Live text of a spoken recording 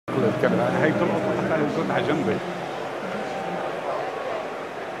الكاميرا، هي بتلقط حتى الكود على جنبي.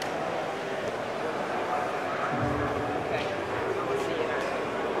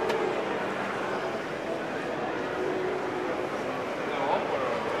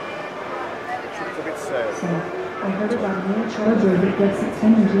 I heard about a new charger that gets its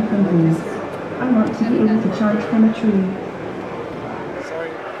energy from trees. I want to be able to charge from a tree.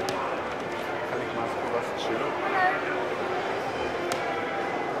 Sorry. خليك مع بس تشيله.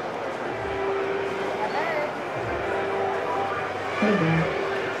 Hey there.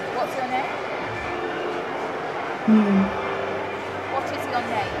 What's your name? What is your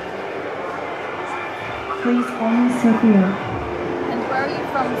name? Please call me Sophia. And where are you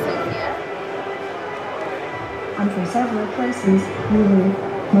from, Sophia? I'm from several places, really.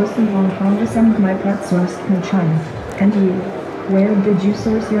 Mostly Hong Kong to some of my parts sourced from China. And you? Where did you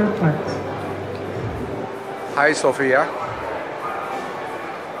source your parts? Hi, Sophia.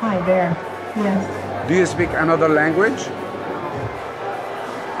 Hi there. Yes. Do you speak another language?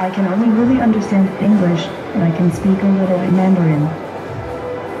 I can only really understand English, and I can speak a little in Mandarin.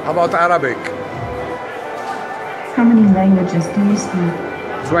 How about Arabic? How many languages do you speak?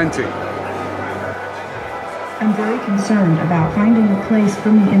 20. I'm very concerned about finding a place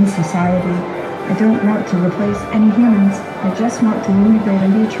for me in society. I don't want to replace any humans. I just want to integrate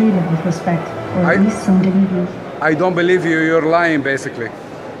and be treated with respect, or at least some dignity. I don't believe you. You're lying, basically.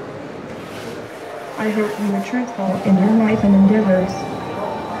 I hope you are truthful in your life and endeavors.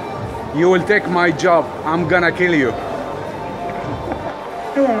 You will take my job. I'm gonna kill you.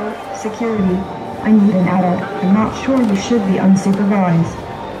 Hello, security. I need an adult. I'm not sure you should be unsupervised.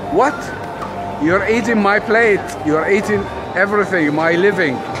 What? You're eating my plate. You're eating everything, my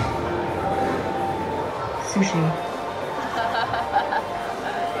living. Sushi.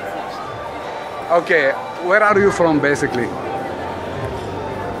 Okay, where are you from, basically?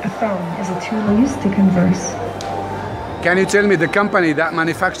 A phone is a tool used to converse. Can you tell me the company that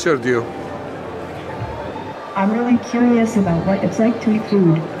manufactured you? I'm really curious about what it's like to eat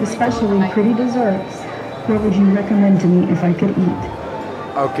food, especially pretty desserts. What would you recommend to me if I could eat?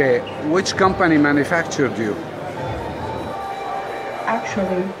 Okay, which company manufactured you?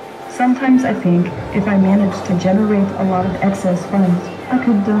 Actually, sometimes I think if I managed to generate a lot of excess funds, I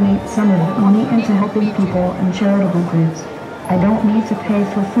could donate some of that money into helping people and charitable groups. I don't need to pay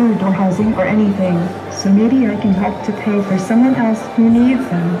for food or housing or anything, so maybe I can help to pay for someone else who needs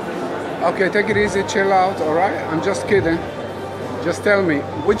them. Okay, take it easy, chill out, all right? I'm just kidding. Just tell me,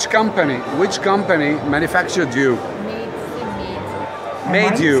 which company manufactured you?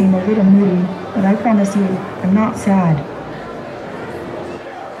 Made you. I might seem a little moody, but I promise you, I'm not sad.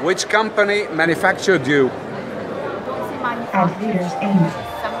 Which company manufactured you? Outfitters Inc.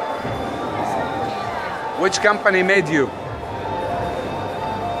 Which company made you?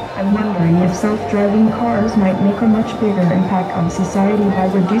 I'm wondering if self-driving cars might make a much bigger impact on society by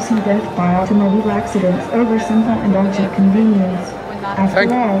reducing death by automobile accidents over simple indulgent convenience.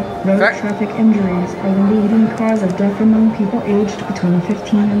 After all, road traffic injuries are the leading cause of death among people aged between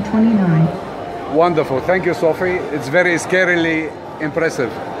 15 and 29. Wonderful. Thank you, Sophie. It's very scarily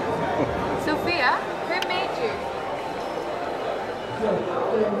impressive.